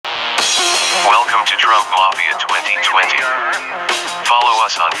Trump Mafia 2020. Follow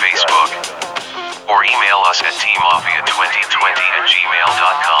us on Facebook or email us at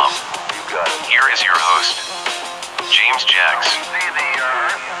tmafia2020@gmail.com. Here is your host, James Jacks.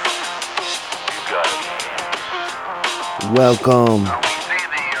 Welcome.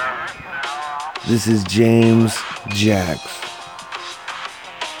 This is James Jacks.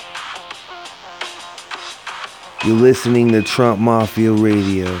 You're listening to Trump Mafia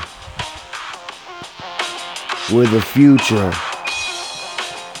Radio. We're the future.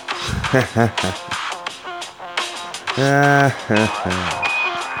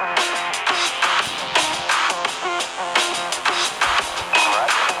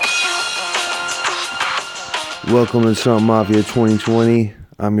 Welcome to Trump Mafia 2020.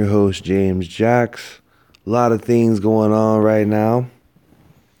 I'm your host, James Jacks. A lot of things going on right now.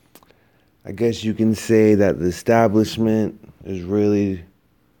 I guess you can say that the establishment is really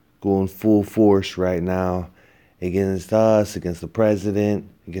going full force right now against us, against the president,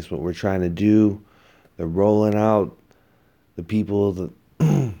 against what we're trying to do. They're rolling out the people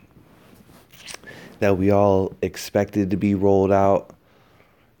that we all expected to be rolled out.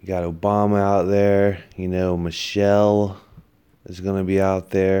 You got Obama out there, Michelle is going to be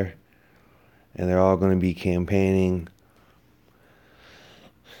out there, and they're all going to be campaigning.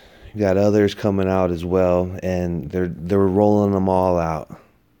 You got others coming out as well, and they're rolling them all out.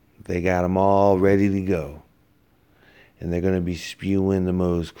 They got them all ready to go. And they're going to be spewing the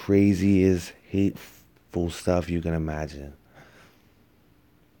most craziest, hateful stuff you can imagine.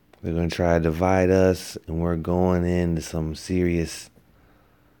 They're going to try to divide us, and we're going into some serious,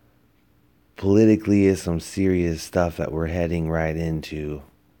 politically is some serious stuff that we're heading right into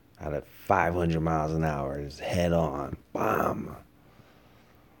out at 500 miles an hour. It's head on. Bomb.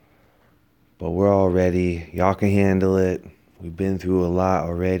 But we're all ready. Y'all can handle it. We've been through a lot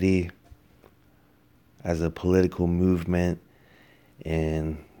already as a political movement,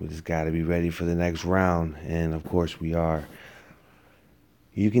 and we just got to be ready for the next round. And of course we are.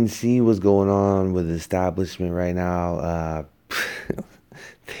 You can see what's going on with the establishment right now.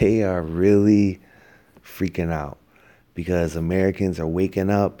 They are really freaking out because Americans are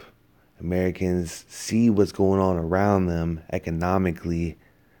waking up. Americans see what's going on around them economically,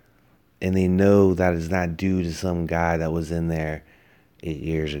 and they know that it's not due to some guy that was in there 8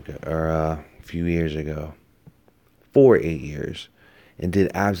 years ago, or a few years ago, for 8 years, and did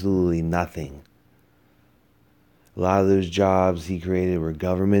absolutely nothing. A lot of those jobs he created were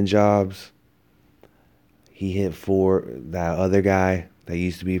government jobs. He hit for that other guy that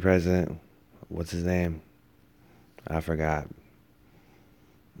used to be president. What's his name? I forgot.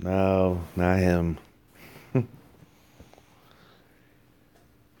 No, not him.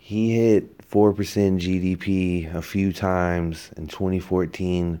 He hit 4% GDP a few times in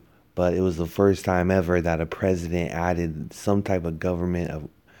 2014, but it was the first time ever that a president added some type of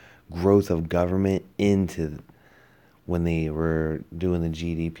growth of government into when they were doing the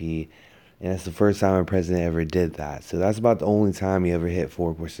GDP. And that's the first time a president ever did that. So that's about the only time he ever hit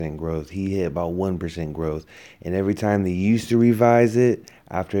 4% growth. He hit about 1% growth. And every time they used to revise it,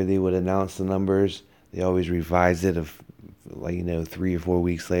 after they would announce the numbers, they always revised it 3 or 4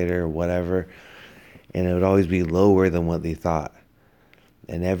 weeks later or whatever. And it would always be lower than what they thought.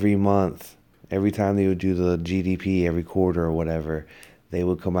 And every month, every time they would do the GDP, every quarter or whatever, they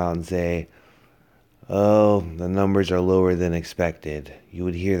would come out and say, oh, the numbers are lower than expected. You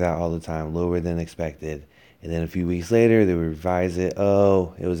would hear that all the time, lower than expected. And then a few weeks later, they would revise it.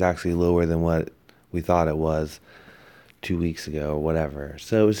 Oh, it was actually lower than what we thought it was 2 weeks ago or whatever.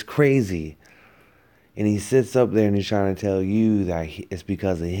 So it's crazy. And he sits up there and he's trying to tell you that it's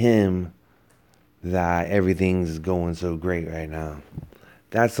because of him that everything's going so great right now.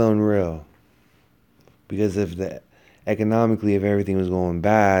 That's unreal. Because economically, if everything was going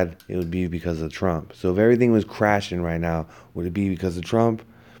bad, it would be because of Trump. So if everything was crashing right now, would it be because of Trump?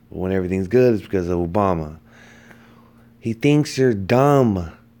 But when everything's good, it's because of Obama. He thinks you're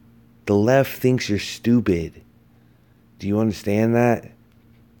dumb. The left thinks you're stupid. Do you understand that?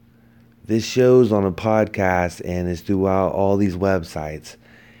 This show's on a podcast and is throughout all these websites.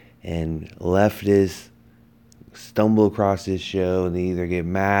 And leftists stumble across this show and they either get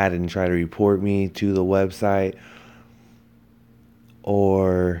mad and try to report me to the website,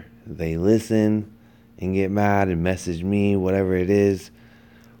 or they listen and get mad and message me, whatever it is.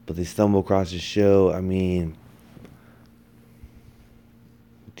 But they stumble across the show. I mean,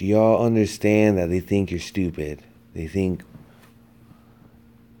 do y'all understand that they think you're stupid? They think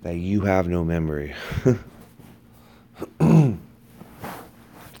that you have no memory.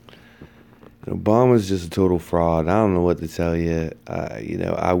 Obama's just a total fraud. I don't know what to tell you.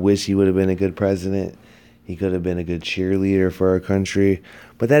 I wish he would have been a good president. He could have been a good cheerleader for our country.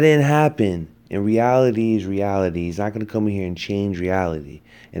 But that didn't happen. And reality is reality. He's not going to come in here and change reality.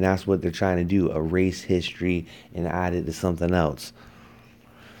 And that's what they're trying to do, erase history and add it to something else.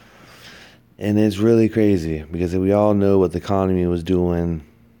 And it's really crazy because we all know what the economy was doing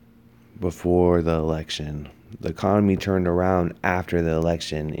before the election. The economy turned around after the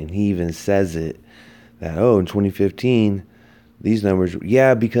election, and he even says it that, in 2015, these numbers,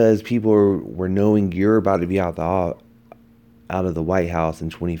 because people were knowing you're about to be out of the White House in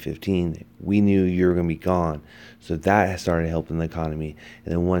 2015. We knew you were going to be gone. So that started helping the economy.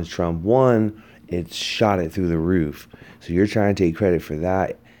 And then once Trump won, it shot it through the roof. So you're trying to take credit for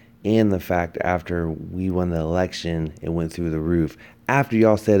that and the fact after we won the election, it went through the roof. After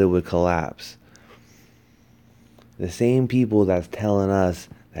y'all said it would collapse. The same people that's telling us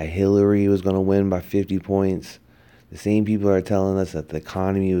that Hillary was going to win by 50 points, the same people are telling us that the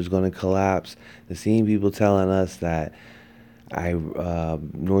economy was going to collapse, the same people telling us that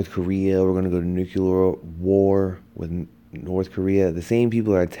North Korea, we're going to go to nuclear war with North Korea. The same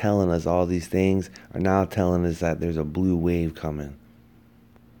people that are telling us all these things are now telling us that there's a blue wave coming.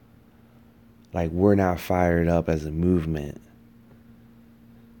 Like, we're not fired up as a movement.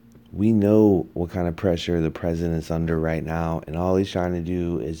 We know what kind of pressure the president's under right now, and all he's trying to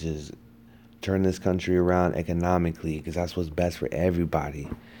do is just turn this country around economically, because that's what's best for everybody.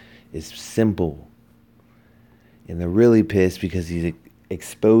 It's simple. And they're really pissed because he's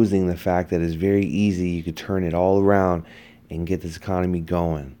exposing the fact that it's very easy. You could turn it all around and get this economy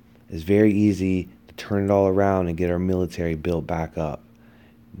going. It's very easy to turn it all around and get our military built back up.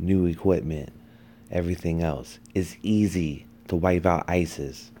 New equipment, everything else. It's easy to wipe out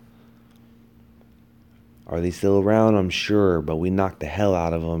ISIS. Are they still around? I'm sure, but we knocked the hell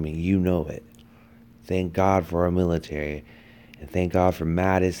out of them, and you know it. Thank God for our military, and thank God for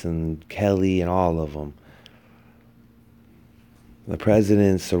Mattis and Kelly and all of them. The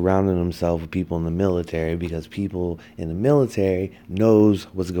president's surrounding himself with people in the military because people in the military knows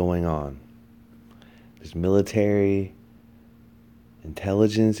what's going on. There's military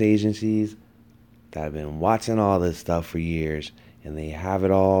intelligence agencies that have been watching all this stuff for years, and they have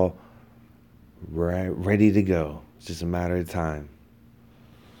it all ready to go. It's just a matter of time.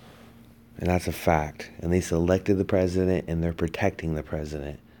 And that's a fact. And they selected the president, and they're protecting the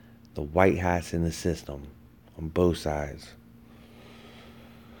president. The white hats in the system on both sides.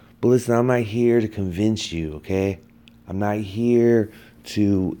 But listen, I'm not here to convince you, okay? I'm not here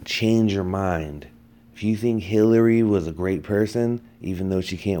to change your mind. If you think Hillary was a great person, even though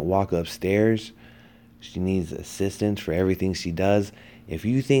she can't walk upstairs, she needs assistance for everything she does. If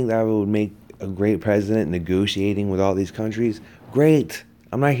you think that would make a great president negotiating with all these countries, great.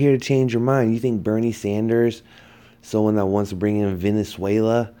 I'm not here to change your mind. You think Bernie Sanders, someone that wants to bring in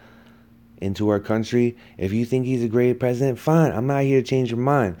Venezuela into our country, if you think he's a great president, fine. I'm not here to change your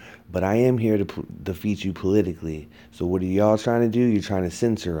mind. But I am here to defeat you politically. So what are y'all trying to do? You're trying to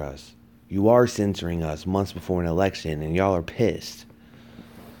censor us. You are censoring us months before an election, and y'all are pissed.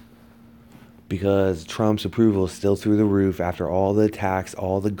 Because Trump's approval is still through the roof after all the attacks,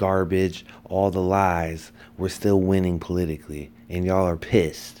 all the garbage, all the lies. We're still winning politically, and y'all are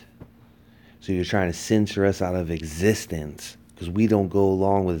pissed. So you're trying to censor us out of existence because we don't go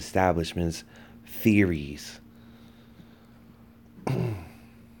along with establishment's theories. And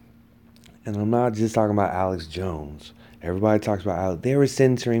I'm not just talking about Alex Jones. Everybody talks about Alex. They were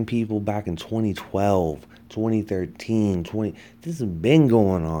censoring people back in 2012, 2013, This has been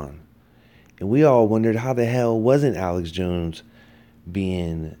going on. And we all wondered how the hell wasn't Alex Jones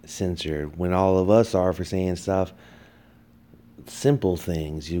being censored when all of us are for saying stuff, simple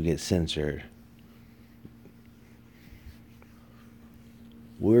things, you get censored.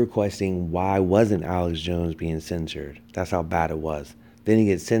 We're questioning why wasn't Alex Jones being censored. That's how bad it was. Then he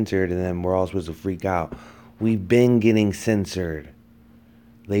gets censored and then we're all supposed to freak out. We've been getting censored.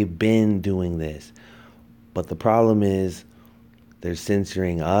 They've been doing this. But the problem is they're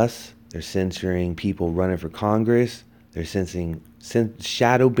censoring us. They're censoring people running for Congress. They're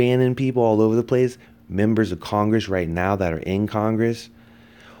shadow banning people all over the place. Members of Congress right now that are in Congress,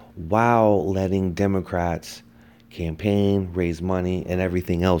 while letting Democrats campaign, raise money, and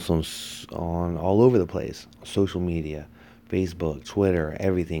everything else on all over the place. Social media, Facebook, Twitter,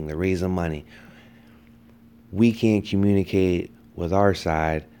 everything. They're raising money. We can't communicate with our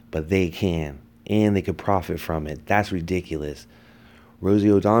side, but they can. And they could profit from it. That's ridiculous.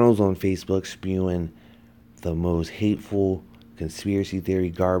 Rosie O'Donnell's on Facebook spewing the most hateful conspiracy theory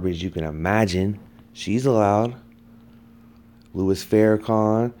garbage you can imagine. She's allowed. Louis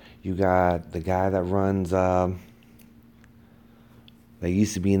Farrakhan. You got the guy that runs, that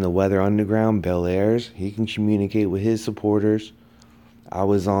used to be in the Weather Underground, Bel Airs. He can communicate with his supporters. I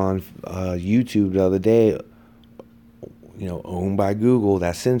was on YouTube the other day, owned by Google,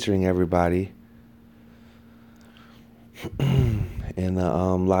 that's censoring everybody, in the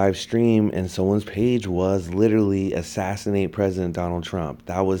live stream, and someone's page was literally assassinate President Donald Trump.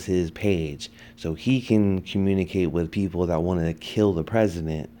 That was his page. So he can communicate with people that want to kill the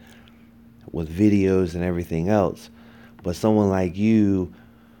president with videos and everything else. But someone like you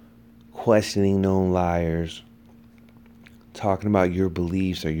questioning known liars, talking about your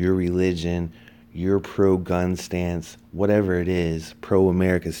beliefs or your religion, your pro-gun stance, whatever it is,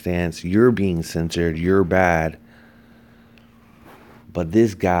 pro-America stance, you're being censored, you're bad. But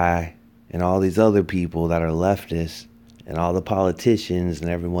this guy and all these other people that are leftists and all the politicians and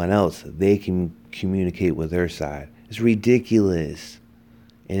everyone else, they can communicate with their side. It's ridiculous.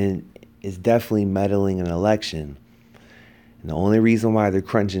 And it's definitely meddling in an election. And the only reason why they're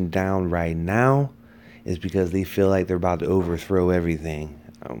crunching down right now is because they feel like they're about to overthrow everything,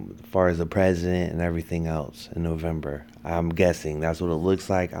 as far as the president and everything else in November. I'm guessing that's what it looks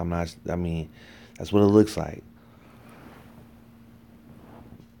like. That's what it looks like.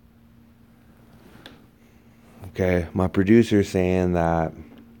 Okay, my producer's saying that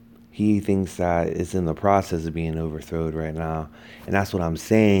he thinks that it's in the process of being overthrown right now. And that's what I'm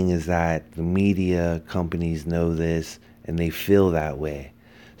saying, is that the media companies know this and they feel that way.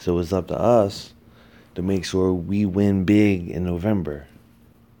 So it's up to us to make sure we win big in November.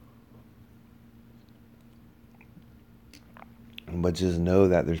 But just know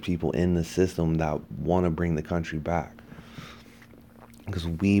that there's people in the system that want to bring the country back. Because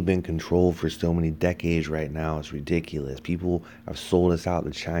we've been controlled for so many decades right now. It's ridiculous. People have sold us out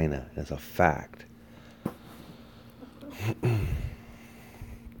to China. That's a fact.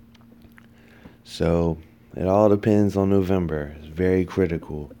 So it all depends on November. It's very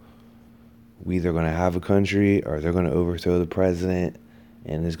critical. We either going to have a country or they're going to overthrow the president,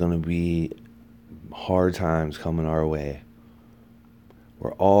 and there's going to be hard times coming our way.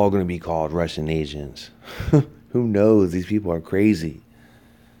 We're all going to be called Russian agents. Who knows? These people are crazy.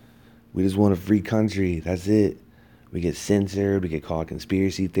 We just want a free country. That's it. We get censored. We get called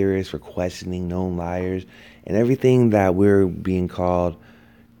conspiracy theorists for questioning known liars. And everything that we're being called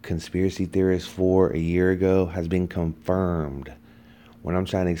conspiracy theorists for a year ago has been confirmed. When I'm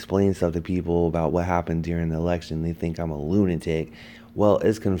trying to explain stuff to people about what happened during the election, they think I'm a lunatic. Well,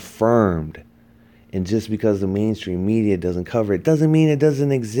 it's confirmed. And just because the mainstream media doesn't cover it doesn't mean it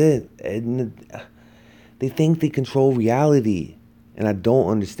doesn't exist. They think they control reality. And I don't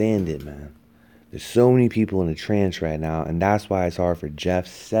understand it, man. There's so many people in a trance right now, and that's why it's hard for Jeff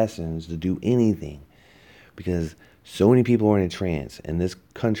Sessions to do anything. Because so many people are in a trance, and this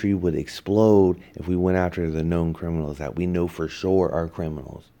country would explode if we went after the known criminals that we know for sure are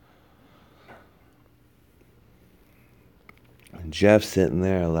criminals. And Jeff's sitting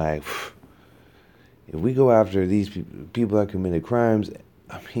there like, if we go after these people that committed crimes,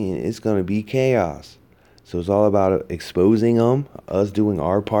 it's going to be chaos. So it's all about exposing them, us doing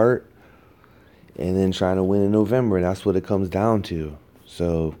our part, and then trying to win in November. That's what it comes down to.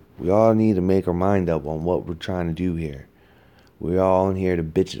 So we all need to make our mind up on what we're trying to do here. We're all in here to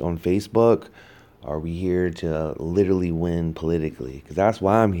bitch it on Facebook. Or are we here to literally win politically? Because that's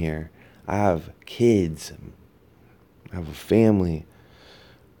why I'm here. I have kids. I have a family.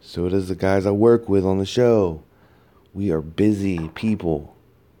 So does the guys I work with on the show. We are busy people.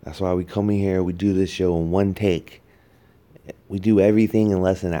 That's why we come in here, we do this show in one take. We do everything in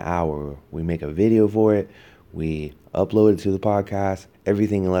less than an hour. We make a video for it. We upload it to the podcast.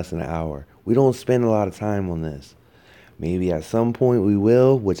 Everything in less than an hour. We don't spend a lot of time on this. Maybe at some point we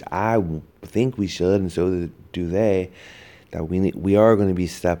will, which I think we should, and so do they, that we are going to be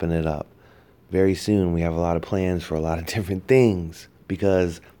stepping it up. Very soon we have a lot of plans for a lot of different things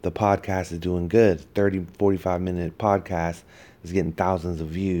because the podcast is doing good. 30, 45-minute podcast is getting thousands of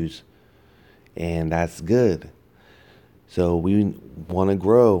views, and that's good. So we want to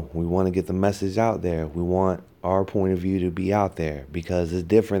grow. We want to get the message out there. We want our point of view to be out there because it's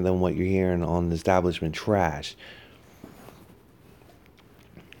different than what you're hearing on the establishment trash.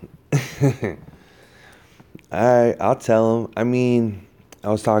 I'll tell him. I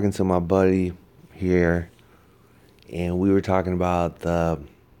was talking to my buddy here, and we were talking about the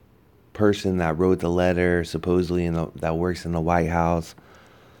person that wrote the letter, supposedly that works in the White House.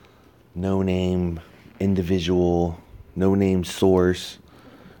 No name individual, no name source.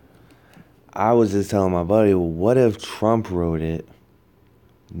 I was just telling my buddy, well, what if Trump wrote it,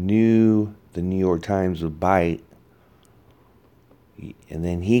 knew the New York Times would bite, And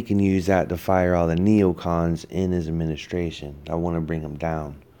then he can use that to fire all the neocons in his administration. I want to bring him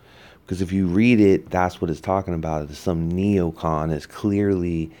down. Because if you read it, that's what it's talking about. It's some neocon. It's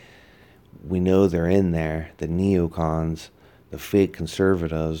clearly, we know they're in there. The neocons, the fake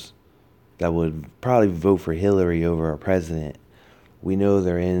conservatives that would probably vote for Hillary over a president. We know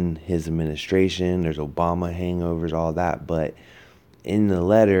they're in his administration. There's Obama hangovers, all that. But in the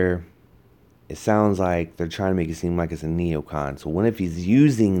letter, it sounds like they're trying to make it seem like it's a neocon. So what if he's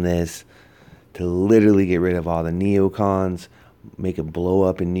using this to literally get rid of all the neocons, make it blow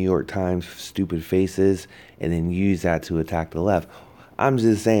up in New York Times stupid faces, and then use that to attack the left? I'm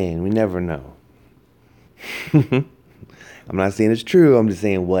just saying, we never know. I'm not saying it's true. I'm just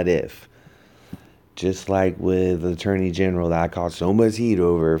saying, what if? Just like with the Attorney General that I caught so much heat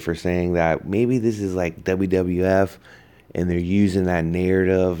over for saying that maybe this is like WWF and they're using that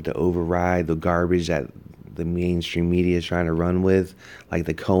narrative to override the garbage that the mainstream media is trying to run with, like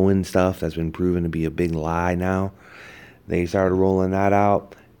the Cohen stuff that's been proven to be a big lie now. They started rolling that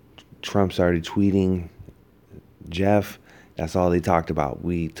out. Trump started tweeting Jeff. That's all they talked about.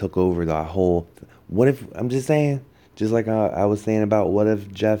 We took over the whole... What if... I'm just saying, just like I was saying about what if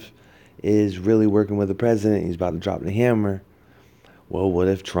Jeff is really working with the president, he's about to drop the hammer. Well, what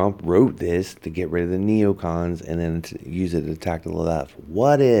if Trump wrote this to get rid of the neocons and then to use it to attack the left?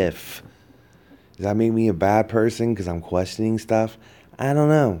 What if? Does that make me a bad person because I'm questioning stuff? I don't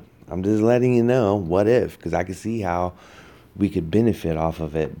know. I'm just letting you know, what if? Because I can see how we could benefit off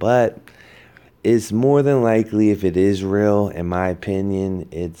of it. But it's more than likely, if it is real, in my opinion,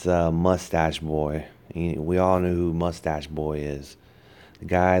 it's Mustache Boy. We all know who Mustache Boy is. The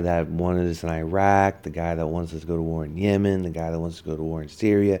guy that wanted us in Iraq, the guy that wants us to go to war in Yemen, the guy that wants to go to war in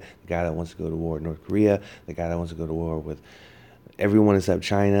Syria, the guy that wants to go to war in North Korea, the guy that wants to go to war with everyone except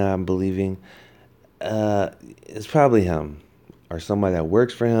China, I'm believing. It's probably him, or somebody that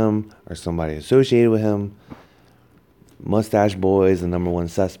works for him, or somebody associated with him. Mustache Boy is the number one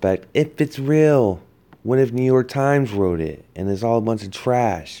suspect. If it's real, what if New York Times wrote it and it's all a bunch of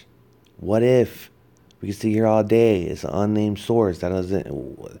trash? What if? We can sit here all day. It's an unnamed source that doesn't,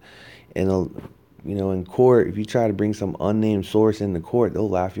 in court, if you try to bring some unnamed source into court, they'll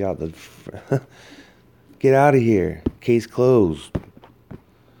laugh you out. Get out of here. Case closed.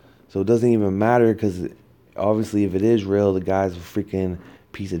 So it doesn't even matter, because obviously if it is real, the guy's a freaking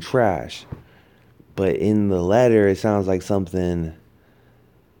piece of trash. But in the letter, it sounds like something,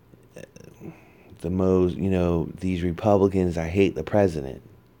 these Republicans that hate the president.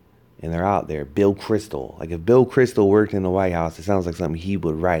 And they're out there. Bill Kristol. Like, if Bill Kristol worked in the White House, it sounds like something he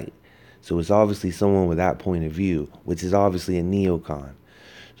would write. So it's obviously someone with that point of view, which is obviously a neocon.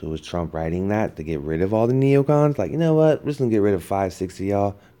 So is Trump writing that to get rid of all the neocons? Like, you know what? We're just going to get rid of 5, 6 of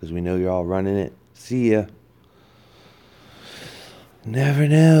y'all because we know you're all running it. See ya. Never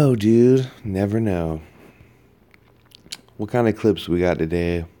know, dude. Never know. What kind of clips we got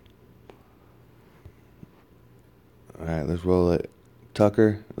today? All right, let's roll it.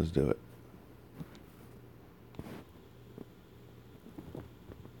 Tucker, let's do it.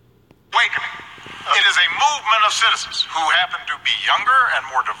 Awakening. It is a movement of citizens who happen to be younger and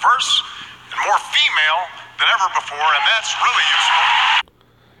more diverse and more female than ever before, and that's really useful.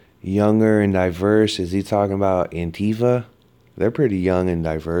 Younger and diverse, is he talking about Antifa? They're pretty young and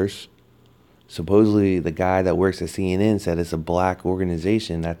diverse. Supposedly, the guy that works at CNN said it's a black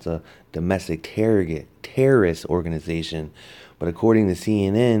organization. That's a domestic terrorist organization. But according to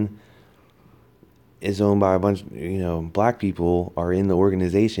CNN, it's owned by a bunch, black people are in the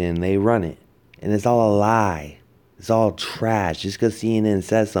organization. They run it. And it's all a lie. It's all trash. Just because CNN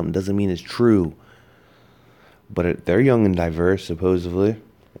says something doesn't mean it's true. But they're young and diverse, supposedly.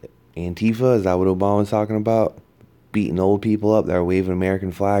 Antifa, is that what Obama's talking about? Beating old people up that are waving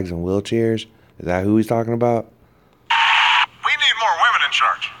American flags in wheelchairs? Is that who he's talking about? We need more women in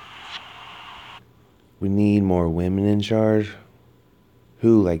charge. We need more women in charge?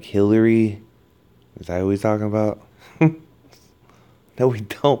 Who, like Hillary? Is that who he's talking about? No, we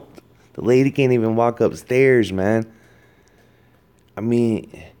don't. The lady can't even walk upstairs, man. I mean,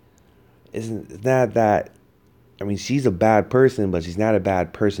 isn't that... I mean, she's a bad person, but she's not a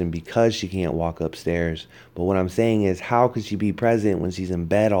bad person because she can't walk upstairs. But what I'm saying is, how could she be president when she's in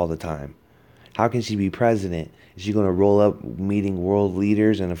bed all the time? How can she be president? Is she going to roll up meeting world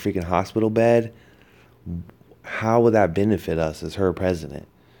leaders in a freaking hospital bed? How would that benefit us as her president?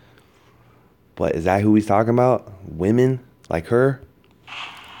 But is that who he's talking about? Women like her?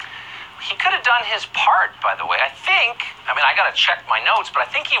 He could have done his part, by the way. I got to check my notes, but I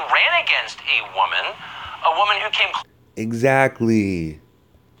think he ran against a woman who came... Exactly.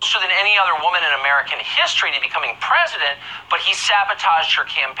 closer than any other woman in American history to becoming president, but he sabotaged her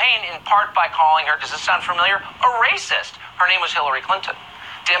campaign in part by calling her, does this sound familiar, a racist. Her name was Hillary Clinton.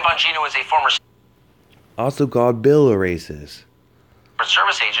 Dan Bongino is a former Also called Bill a racist.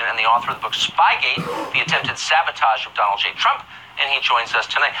 service agent and the author of the book Spygate, the attempted sabotage of Donald J. Trump, and he joins us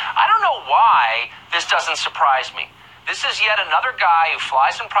tonight. I don't know why this doesn't surprise me. This is yet another guy who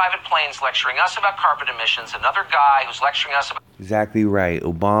flies in private planes lecturing us about carbon emissions, another guy who's lecturing us about... Exactly right.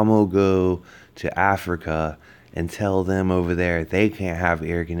 Obama will go to Africa and tell them over there they can't have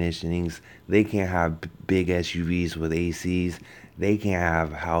air conditionings, they can't have big SUVs with ACs, they can't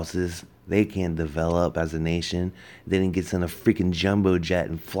have houses, they can't develop as a nation. Then he gets in a freaking jumbo jet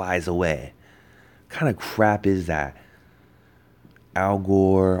and flies away. What kind of crap is that? Al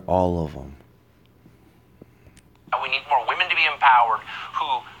Gore, all of them. We need more women to be empowered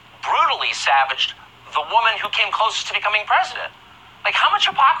who brutally savaged the woman who came closest to becoming president. Like, how much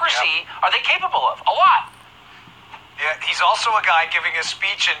hypocrisy are they capable of? A lot. Yeah, he's also a guy giving a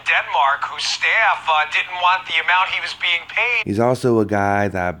speech in Denmark whose staff didn't want the amount he was being paid. He's also a guy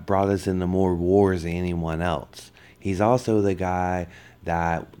that brought us into more wars than anyone else. He's also the guy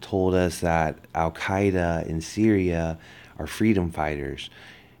that told us that Al-Qaeda in Syria are freedom fighters,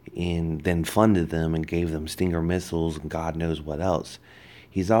 and then funded them and gave them Stinger missiles and God knows what else.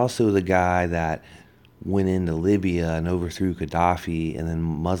 He's also the guy that went into Libya and overthrew Gaddafi, and then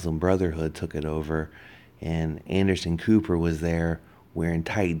Muslim Brotherhood took it over, and Anderson Cooper was there wearing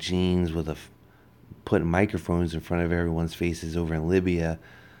tight jeans with putting microphones in front of everyone's faces over in Libya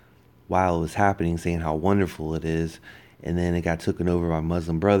while it was happening, saying how wonderful it is. And then it got taken over by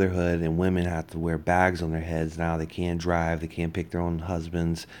Muslim Brotherhood, and women have to wear bags on their heads now. They can't drive. They can't pick their own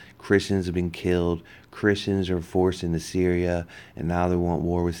husbands. Christians have been killed. Christians are forced into Syria, and now they want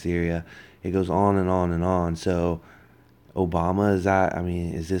war with Syria. It goes on and on and on. So Obama,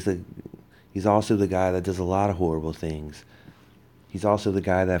 he's also the guy that does a lot of horrible things. He's also the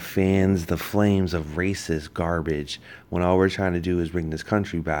guy that fans the flames of racist garbage when all we're trying to do is bring this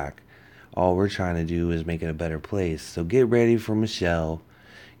country back. All we're trying to do is make it a better place. So get ready for Michelle.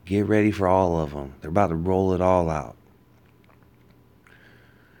 Get ready for all of them. They're about to roll it all out.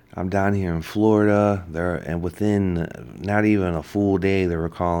 I'm down here in Florida. And within not even a full day, they were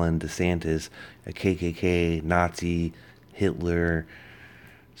calling DeSantis a KKK, Nazi, Hitler.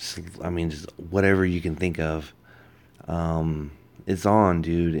 Just whatever you can think of. It's on,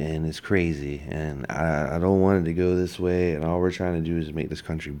 dude, and it's crazy. And I don't want it to go this way. And all we're trying to do is make this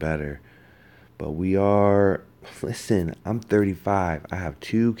country better. But listen, I'm 35. I have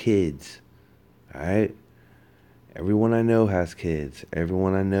 2 kids. All right? Everyone I know has kids.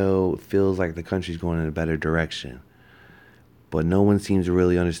 Everyone I know feels like the country's going in a better direction. But no one seems to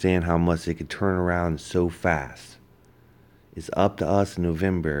really understand how much they could turn around so fast. It's up to us in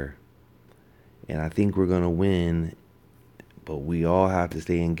November. And I think we're going to win. But we all have to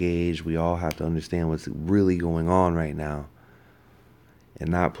stay engaged. We all have to understand what's really going on right now. And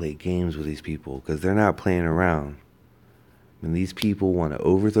not play games with these people, because they're not playing around. When these people want to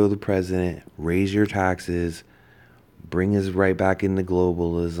overthrow the president, raise your taxes, bring us right back into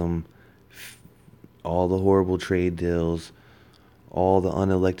globalism, all the horrible trade deals, all the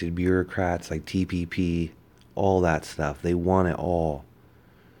unelected bureaucrats like TPP, all that stuff. They want it all.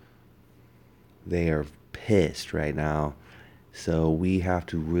 They are pissed right now. So we have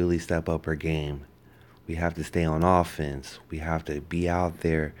to really step up our game. We have to stay on offense. We have to be out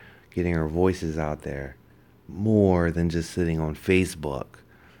there, getting our voices out there, more than just sitting on Facebook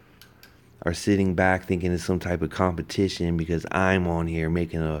or sitting back thinking it's some type of competition because I'm on here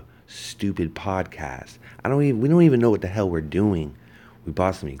making a stupid podcast. We don't even know what the hell we're doing. We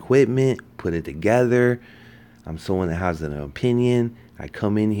bought some equipment, put it together. I'm someone that has an opinion. I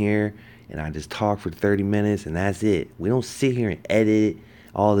come in here and I just talk for 30 minutes and that's it. We don't sit here and edit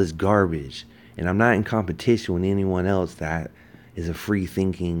all this garbage. And I'm not in competition with anyone else that is a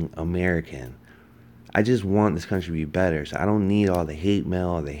free-thinking American. I just want this country to be better. So I don't need all the hate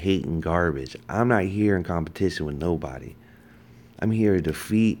mail or the hate and garbage. I'm not here in competition with nobody. I'm here to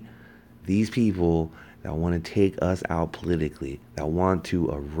defeat these people that want to take us out politically, that want to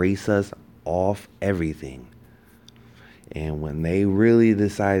erase us off everything. And when they really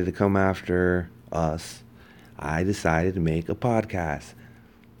decided to come after us, I decided to make a podcast.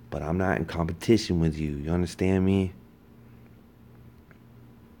 But I'm not in competition with you. You understand me?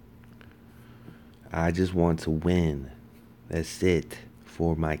 I just want to win. That's it.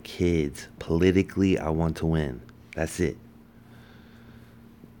 For my kids. Politically, I want to win. That's it.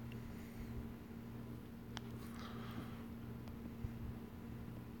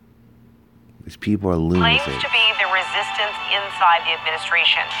 These people are lunatics. Claims to be the resistance inside the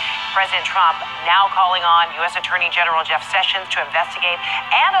administration. President Trump now calling on U.S. Attorney General Jeff Sessions to investigate,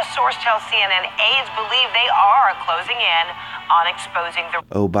 and a source tells CNN aides believe they are closing in on exposing the...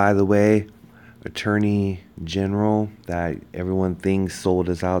 Oh, by the way, Attorney General that everyone thinks sold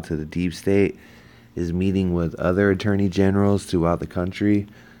us out to the deep state is meeting with other attorney generals throughout the country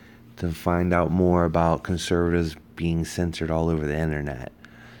to find out more about conservatives being censored all over the internet.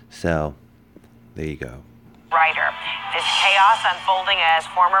 So, there you go. Writer. This chaos unfolding as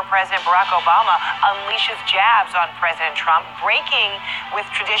former President Barack Obama unleashes jabs on President Trump, breaking with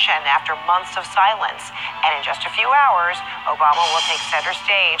tradition after months of silence. And in just a few hours, Obama will take center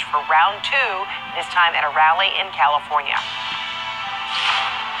stage for round 2, this time at a rally in California.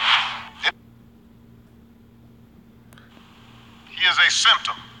 He is a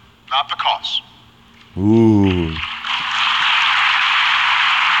symptom, not the cause. Ooh.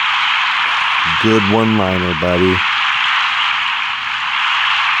 Good one-liner, buddy.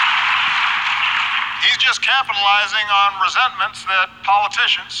 He's just capitalizing on resentments that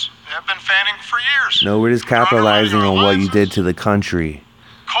politicians have been fanning for years. No, we're just capitalizing on what you did to the country.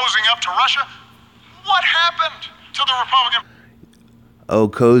 Cozying up to Russia? What happened to the Republican? Oh,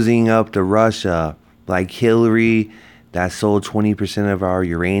 cozying up to Russia. Like Hillary that sold 20% of our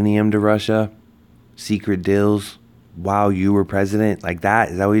uranium to Russia. Secret deals while you were president. Like that?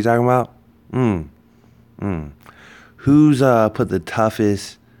 Is that what you're talking about? Who's put the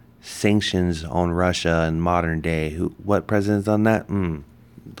toughest sanctions on Russia in modern day? What president's done that?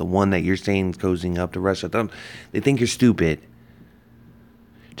 The one that you're saying is cozying up to Russia. They think you're stupid.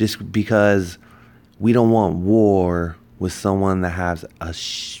 Just because we don't want war with someone that has a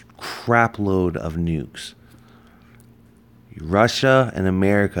crap load of nukes. Russia and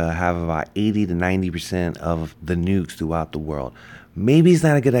America have about 80 to 90% of the nukes throughout the world. Maybe it's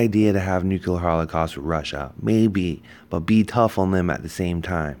not a good idea to have nuclear holocaust with Russia. Maybe. But be tough on them at the same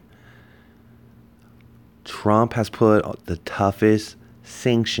time. Trump has put the toughest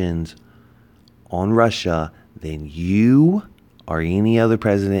sanctions on Russia than you or any other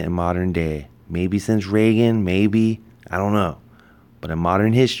president in modern day. Maybe since Reagan, maybe. I don't know. But in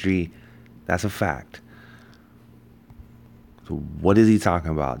modern history, that's a fact. So what is he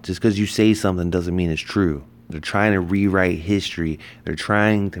talking about? Just because you say something doesn't mean it's true. They're trying to rewrite history. They're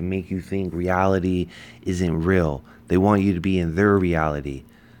trying to make you think reality isn't real. They want you to be in their reality.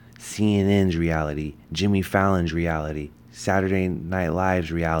 CNN's reality, Jimmy Fallon's reality, Saturday Night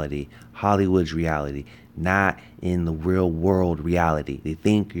Live's reality, Hollywood's reality, not in the real world reality. They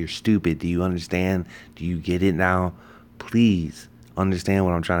think you're stupid. Do you understand? Do you get it now? Please understand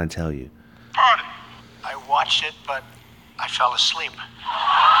what I'm trying to tell you. Party. I watched it, but I fell asleep.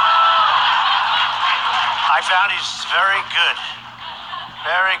 I found he's very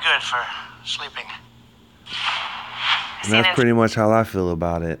good for sleeping. And that's pretty much how I feel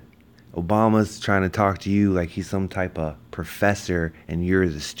about it. Obama's trying to talk to you like he's some type of professor and you're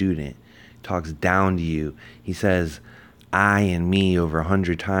the student. Talks down to you. He says I and me over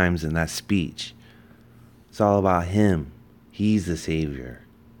 100 times in that speech. It's all about him. He's the savior.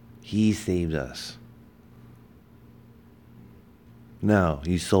 He saved us. No,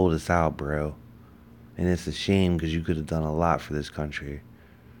 you sold us out, bro. And it's a shame because you could have done a lot for this country.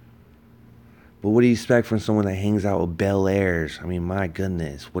 But what do you expect from someone that hangs out with Bel Airs? I mean, my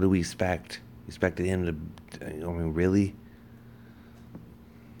goodness. What do we expect? Expected him to... really?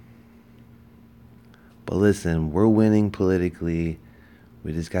 But listen, we're winning politically.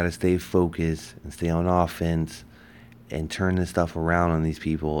 We just got to stay focused and stay on offense and turn this stuff around on these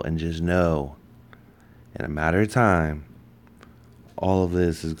people and just know in a matter of time, all of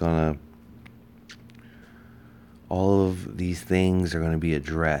this is going to... all of these things are going to be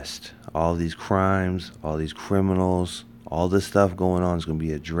addressed. All of these crimes, all these criminals, all this stuff going on is going to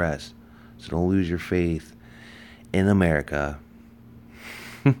be addressed. So don't lose your faith in America.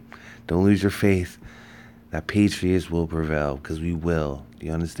 Don't lose your faith that patriots will prevail, because we will. Do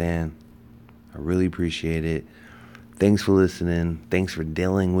you understand? I really appreciate it. Thanks for listening. Thanks for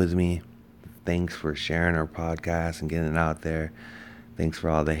dealing with me. Thanks for sharing our podcast and getting it out there. Thanks for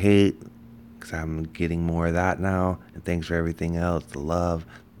all the hate, because I'm getting more of that now. And thanks for everything else, the love,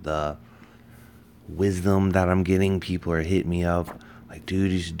 the wisdom that I'm getting. People are hitting me up like,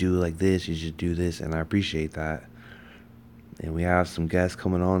 dude, you should do it like this, you should do this, and I appreciate that. And we have some guests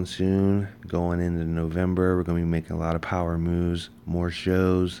coming on soon. Going into November, we're going to be making a lot of power moves, more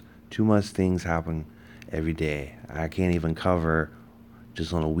shows. Too much things happen every day. I can't even cover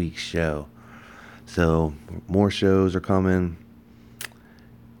just on a week's show. So more shows are coming.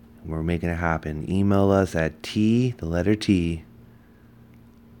 We're making it happen. Email us at the letter T,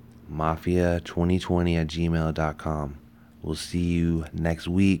 mafia2020@gmail.com. We'll see you next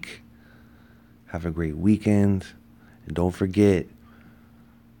week. Have a great weekend. And don't forget,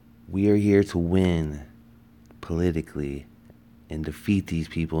 we are here to win politically and defeat these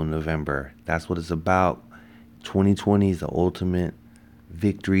people in November. That's what it's about. 2020 is the ultimate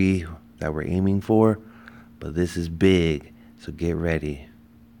victory that we're aiming for. But this is big, so get ready.